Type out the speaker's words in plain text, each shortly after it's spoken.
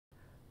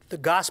The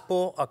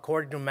Gospel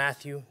according to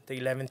Matthew, the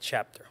 11th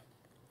chapter.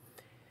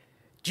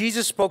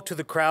 Jesus spoke to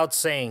the crowd,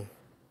 saying,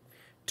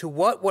 "To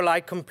what will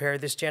I compare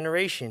this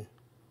generation?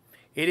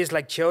 It is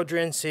like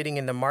children sitting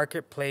in the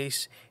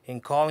marketplace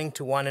and calling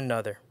to one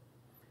another.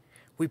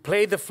 We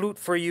played the flute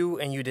for you,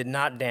 and you did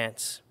not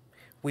dance.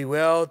 We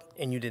wailed,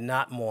 and you did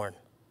not mourn.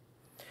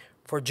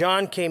 For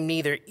John came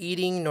neither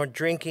eating nor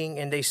drinking,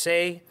 and they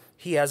say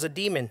he has a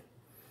demon.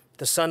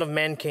 The Son of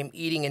Man came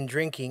eating and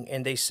drinking,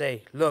 and they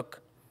say, 'Look,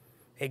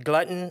 a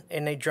glutton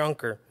and a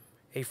drunkard,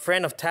 a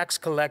friend of tax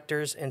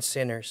collectors and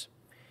sinners.'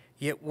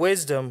 Yet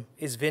wisdom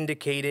is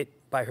vindicated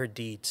by her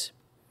deeds."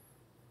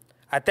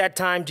 At that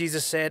time,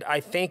 Jesus said,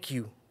 "I thank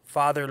you,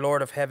 Father,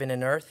 Lord of heaven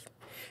and earth,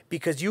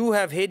 because you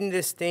have hidden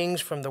these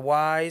things from the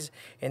wise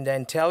and the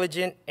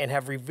intelligent and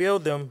have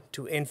revealed them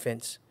to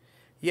infants.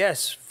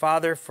 Yes,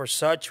 Father, for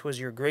such was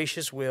your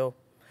gracious will.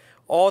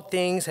 All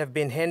things have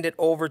been handed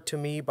over to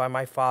me by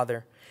my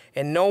Father,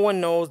 and no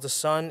one knows the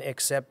Son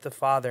except the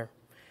Father,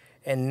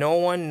 and no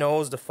one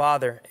knows the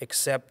Father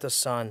except the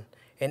Son,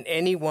 and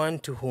anyone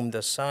to whom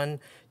the Son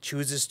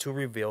chooses to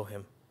reveal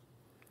him.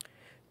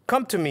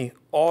 Come to me,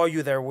 all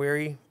you that are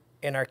weary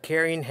and are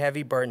carrying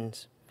heavy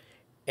burdens,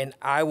 and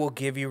I will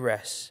give you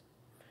rest.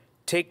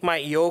 Take my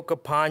yoke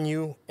upon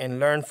you and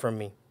learn from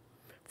me,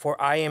 for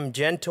I am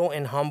gentle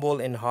and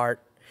humble in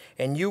heart,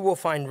 and you will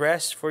find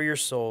rest for your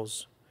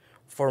souls.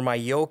 For my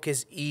yoke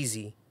is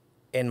easy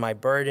and my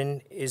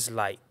burden is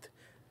light."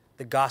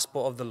 The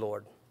Gospel of the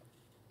Lord.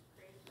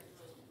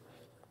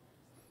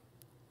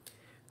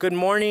 Good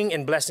morning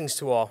and blessings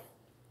to all.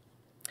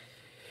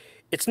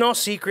 It's no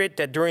secret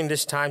that during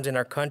these times in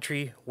our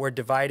country, we're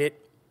divided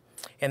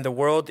and the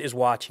world is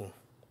watching.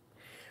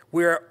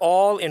 We are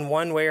all in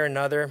one way or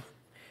another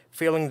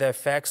feeling the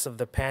effects of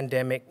the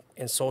pandemic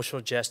and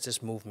social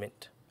justice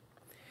movement.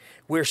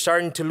 We're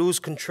starting to lose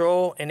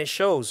control, and it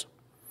shows.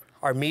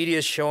 Our media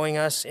is showing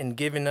us and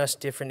giving us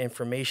different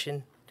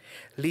information.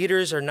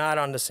 Leaders are not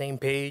on the same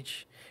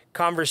page.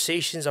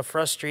 Conversations of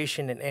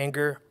frustration and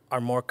anger are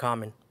more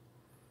common.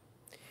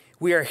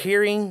 We are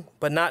hearing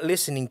but not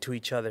listening to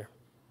each other.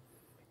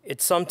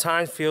 It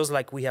sometimes feels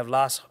like we have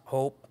lost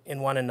hope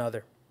in one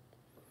another.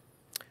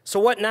 So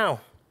what now?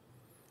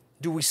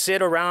 Do we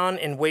sit around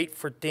and wait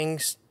for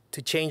things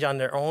to change on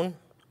their own?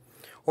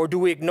 Or do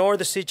we ignore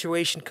the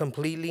situation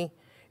completely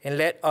and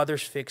let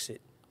others fix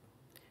it?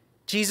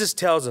 Jesus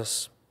tells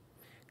us,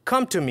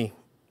 "Come to me,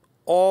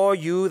 all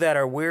you that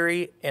are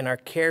weary and are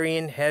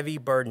carrying heavy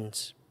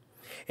burdens,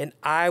 and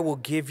I will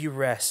give you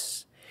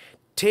rest.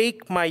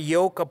 Take my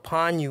yoke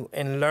upon you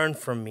and learn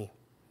from me,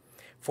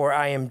 for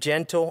I am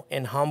gentle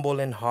and humble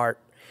in heart,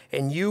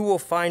 and you will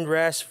find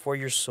rest for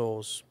your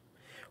souls.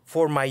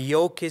 For my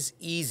yoke is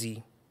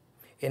easy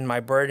and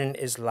my burden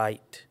is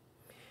light."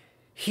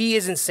 He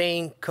isn't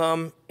saying,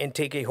 "Come and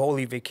take a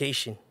holy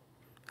vacation.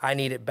 I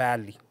need it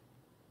badly."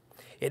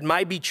 It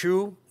might be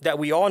true that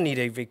we all need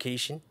a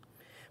vacation,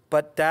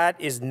 but that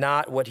is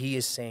not what he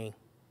is saying.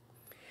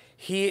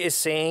 He is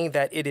saying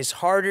that it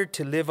is harder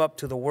to live up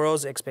to the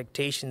world's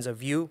expectations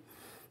of you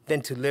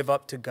than to live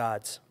up to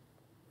God's.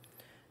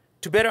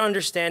 To better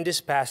understand this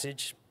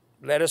passage,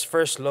 let us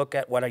first look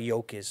at what a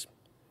yoke is.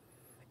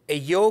 A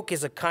yoke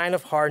is a kind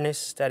of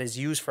harness that is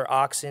used for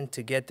oxen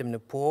to get them to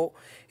pull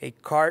a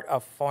cart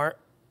of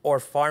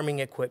farming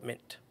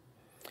equipment.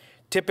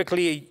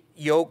 Typically, a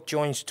yoke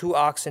joins two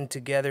oxen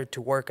together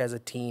to work as a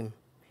team.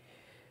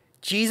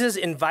 Jesus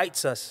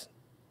invites us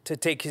to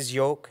take his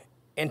yoke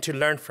and to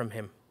learn from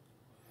him.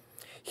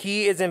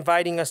 He is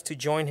inviting us to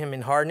join him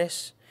in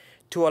harness,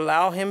 to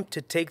allow him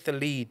to take the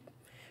lead,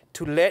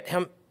 to let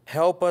him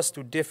help us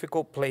through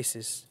difficult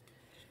places,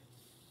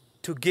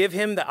 to give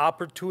him the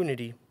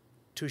opportunity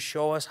to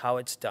show us how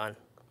it's done.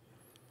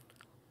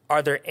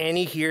 Are there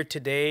any here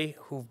today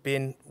who've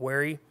been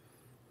weary?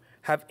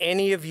 Have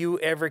any of you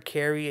ever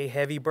carried a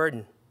heavy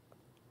burden?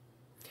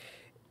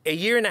 A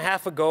year and a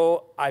half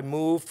ago, I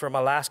moved from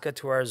Alaska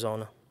to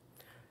Arizona.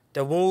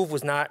 The move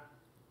was not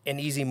an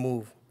easy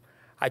move.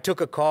 I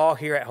took a call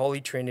here at Holy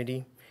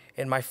Trinity,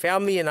 and my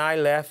family and I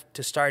left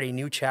to start a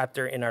new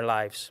chapter in our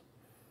lives.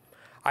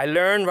 I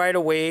learned right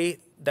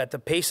away that the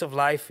pace of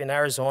life in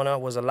Arizona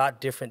was a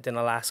lot different than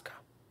Alaska.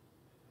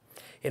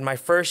 In my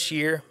first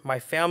year, my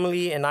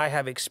family and I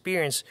have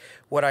experienced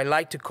what I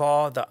like to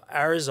call the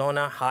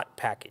Arizona hot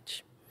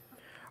package.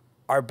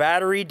 Our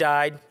battery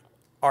died,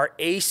 our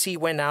AC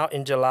went out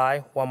in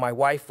July while my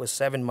wife was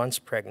 7 months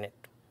pregnant.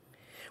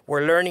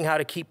 We're learning how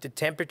to keep the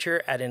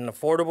temperature at an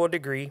affordable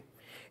degree,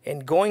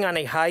 and going on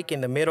a hike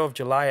in the middle of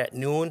July at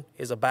noon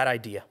is a bad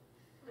idea.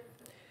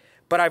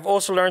 But I've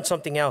also learned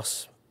something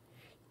else.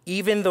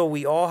 Even though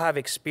we all have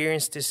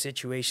experienced these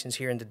situations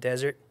here in the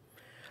desert,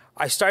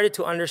 I started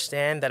to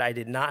understand that I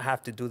did not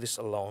have to do this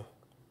alone.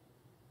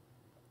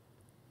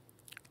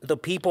 The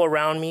people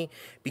around me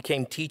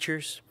became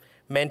teachers,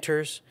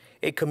 mentors,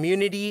 a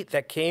community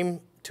that came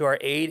to our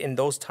aid in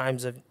those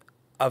times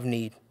of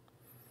need.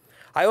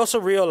 I also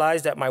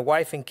realized that my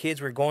wife and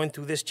kids were going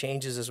through these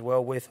changes as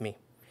well with me.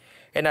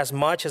 And as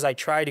much as I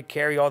tried to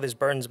carry all these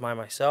burdens by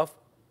myself,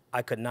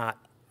 I could not.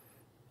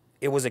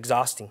 It was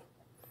exhausting.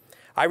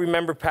 I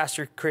remember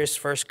Pastor Chris'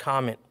 first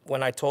comment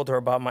when I told her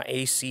about my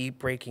AC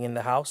breaking in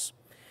the house.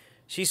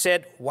 She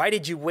said, "Why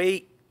did you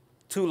wait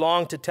too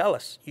long to tell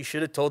us? You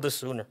should have told us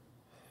sooner."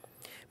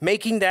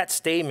 Making that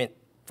statement,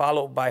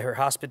 followed by her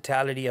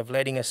hospitality of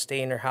letting us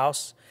stay in her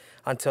house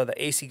until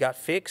the AC got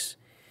fixed,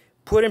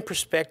 put in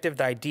perspective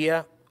the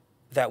idea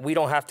that we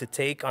don't have to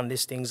take on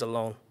these things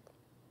alone.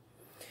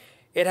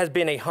 It has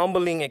been a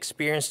humbling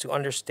experience to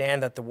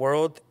understand that the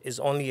world is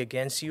only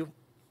against you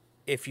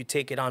if you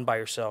take it on by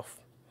yourself.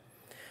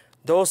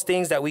 Those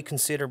things that we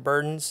consider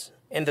burdens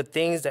and the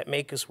things that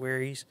make us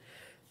weary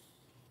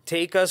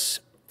take us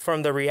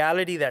from the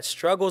reality that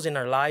struggles in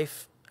our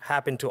life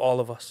happen to all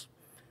of us.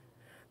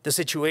 The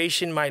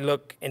situation might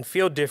look and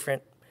feel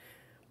different,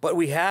 but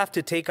we have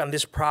to take on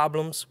these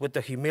problems with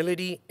the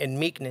humility and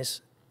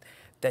meekness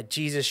that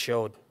Jesus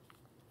showed.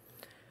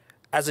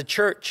 As a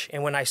church,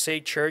 and when I say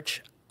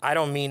church, I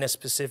don't mean a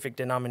specific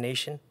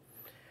denomination.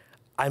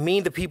 I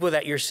mean the people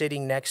that you're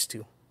sitting next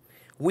to.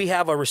 We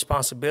have a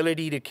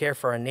responsibility to care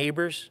for our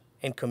neighbors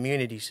and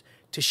communities,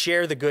 to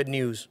share the good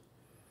news.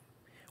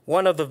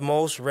 One of the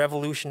most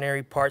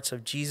revolutionary parts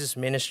of Jesus'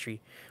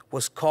 ministry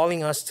was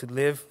calling us to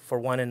live for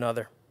one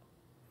another.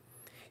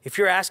 If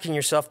you're asking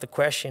yourself the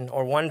question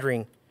or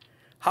wondering,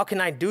 how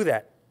can I do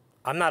that?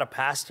 I'm not a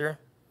pastor.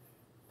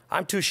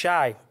 I'm too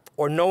shy,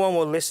 or no one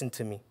will listen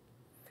to me.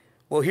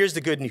 Well, here's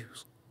the good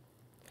news.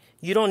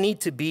 You don't need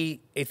to be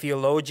a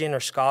theologian or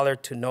scholar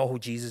to know who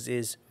Jesus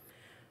is.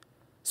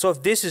 So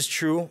if this is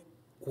true,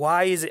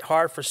 why is it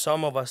hard for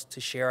some of us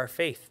to share our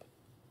faith?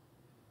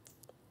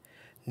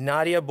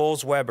 Nadia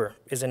Bowles-Weber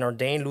is an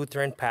ordained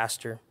Lutheran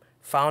pastor,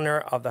 founder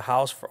of the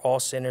House for All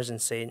Sinners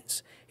and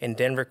Saints in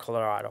Denver,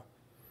 Colorado.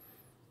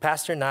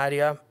 Pastor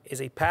Nadia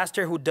is a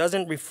pastor who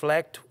doesn't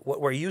reflect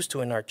what we're used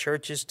to in our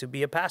churches to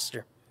be a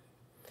pastor.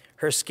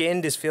 Her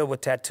skin is filled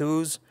with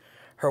tattoos,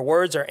 her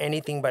words are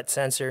anything but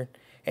censored,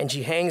 and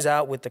she hangs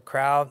out with the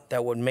crowd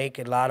that would make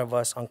a lot of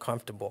us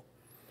uncomfortable.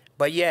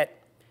 But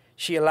yet,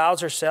 she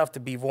allows herself to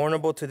be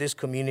vulnerable to these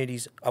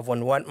communities of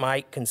what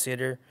might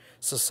consider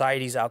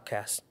society's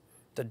outcasts,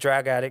 the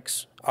drug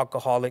addicts,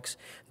 alcoholics,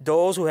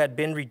 those who had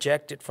been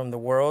rejected from the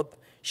world.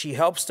 She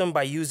helps them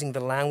by using the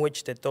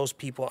language that those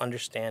people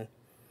understand.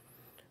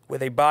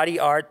 With a body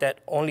art that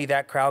only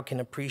that crowd can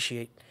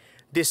appreciate,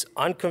 this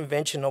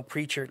unconventional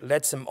preacher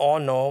lets them all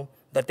know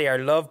that they are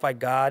loved by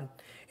God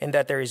and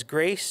that there is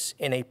grace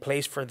and a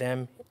place for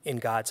them in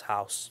God's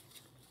house.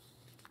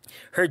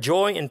 Her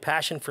joy and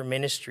passion for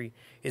ministry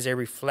is a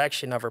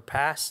reflection of her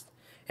past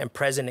and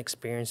present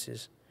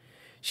experiences.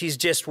 She's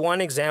just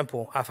one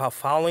example of how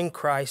following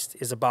Christ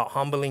is about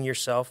humbling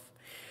yourself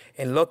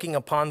and looking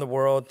upon the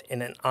world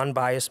in an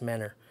unbiased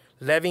manner,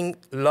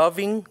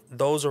 loving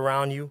those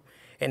around you,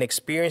 and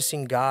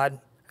experiencing God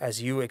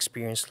as you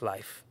experienced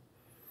life.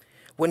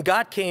 When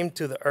God came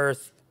to the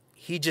earth,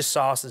 he just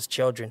saw us as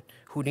children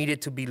who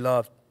needed to be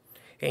loved,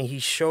 and he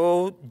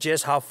showed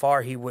just how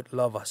far he would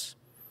love us.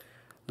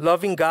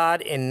 Loving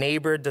God and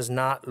neighbor does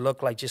not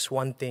look like just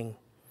one thing.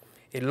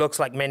 It looks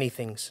like many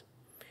things.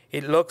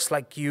 It looks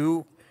like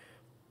you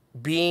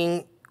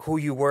being who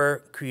you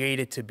were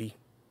created to be,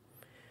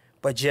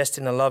 but just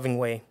in a loving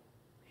way.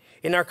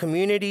 In our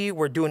community,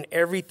 we're doing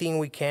everything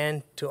we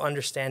can to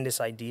understand this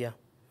idea.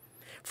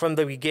 From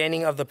the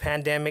beginning of the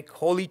pandemic,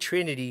 Holy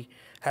Trinity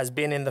has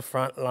been in the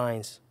front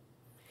lines.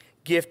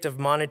 Gift of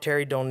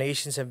monetary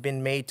donations have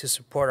been made to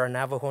support our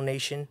Navajo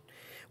Nation.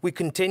 We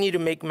continue to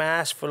make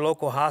masks for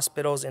local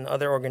hospitals and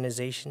other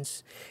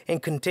organizations, and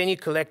continue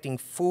collecting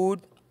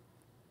food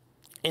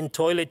and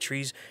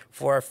toiletries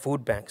for our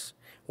food banks.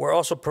 We're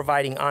also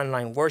providing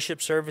online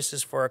worship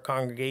services for our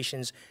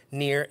congregations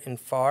near and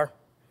far.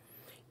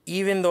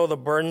 Even though the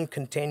burden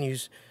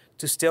continues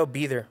to still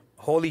be there,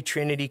 Holy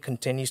Trinity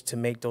continues to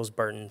make those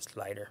burdens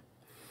lighter.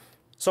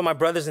 So my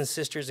brothers and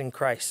sisters in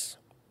Christ,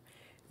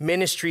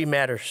 ministry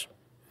matters.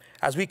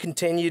 As we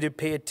continue to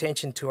pay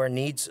attention to our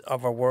needs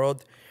of our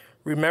world,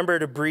 remember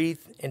to breathe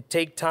and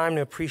take time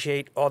to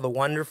appreciate all the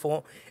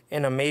wonderful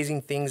and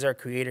amazing things our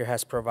Creator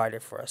has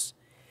provided for us.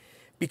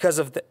 Because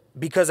at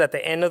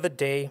the end of the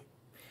day,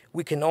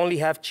 we can only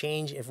have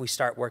change if we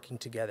start working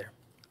together.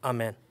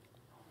 Amen.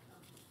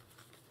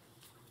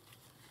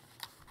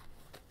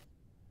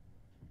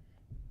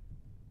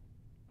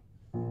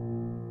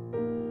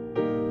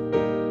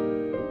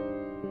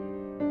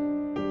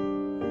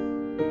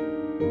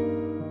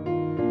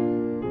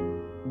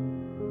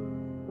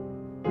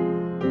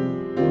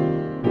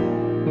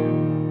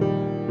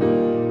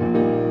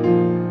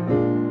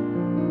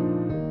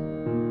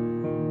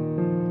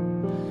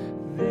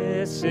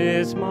 This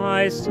is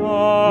my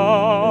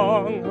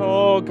song,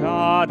 O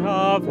God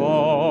of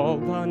all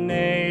the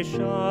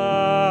nations,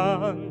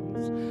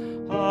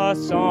 a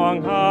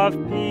song of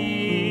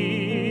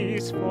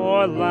peace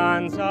for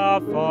lands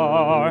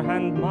afar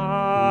and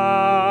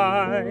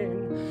mine.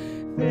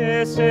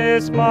 This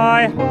is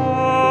my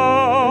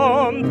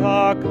home,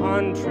 the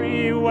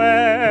country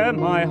where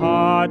my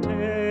heart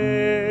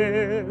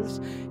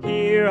is.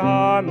 Here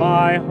are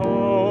my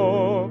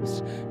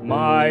hopes,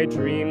 my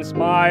dreams,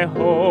 my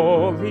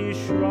holy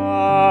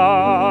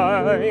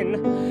shrine.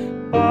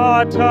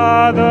 But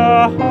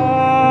other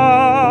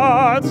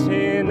hearts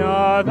in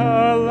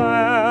other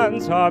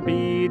lands are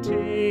beating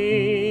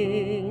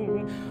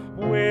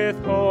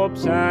with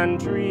hopes and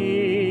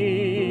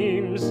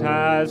dreams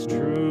as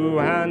true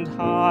and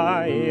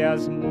high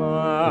as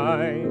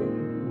mine.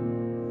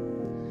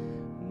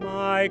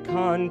 My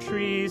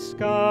country's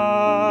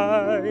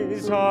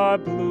skies are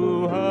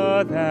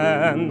bluer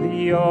than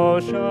the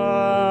ocean,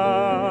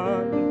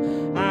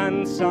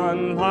 and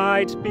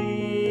sunlight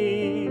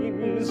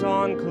beams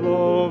on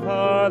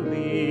clover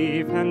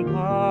leaf and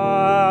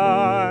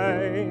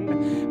pine.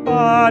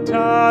 But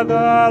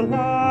other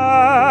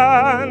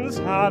lands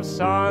have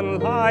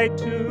sunlight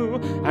too,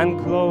 and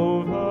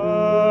clover,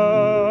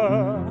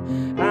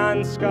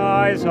 and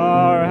skies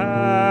are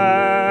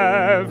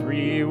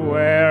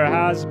everywhere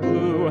as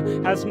blue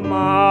as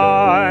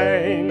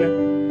mine.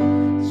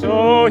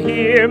 So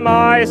hear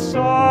my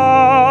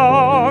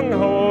song,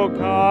 O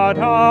God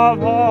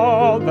of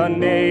all the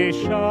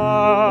nations,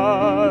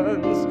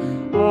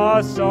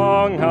 a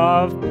song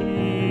of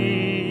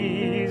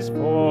peace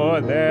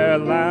for their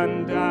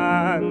land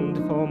and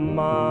for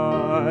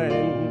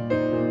mine.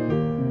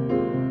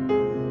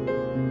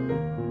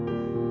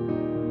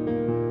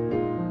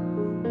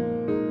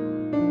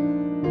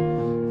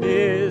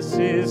 This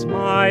is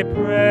my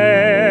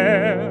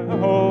prayer,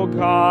 O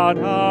God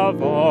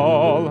of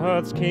all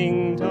earth's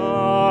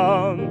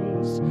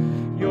kingdoms.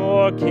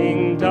 Your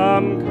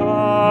kingdom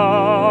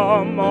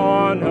come,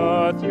 on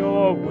earth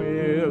your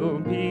will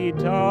be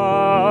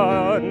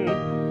done.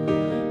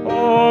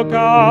 O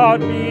God,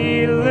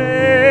 be lifted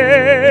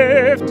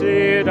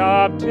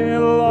up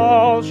till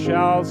all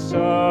shall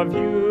serve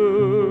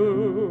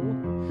you,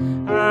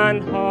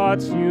 and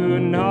hearts united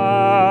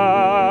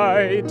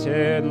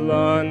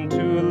learn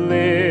to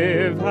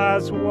live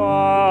as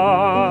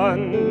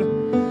one.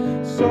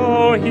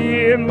 So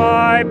hear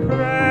my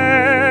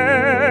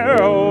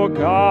prayer, O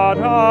God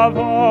of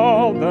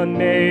all the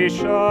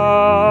nations.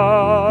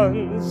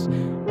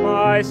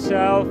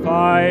 Myself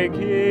I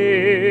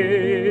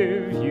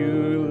give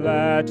you,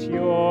 let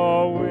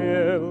your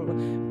will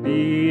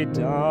be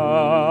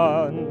done.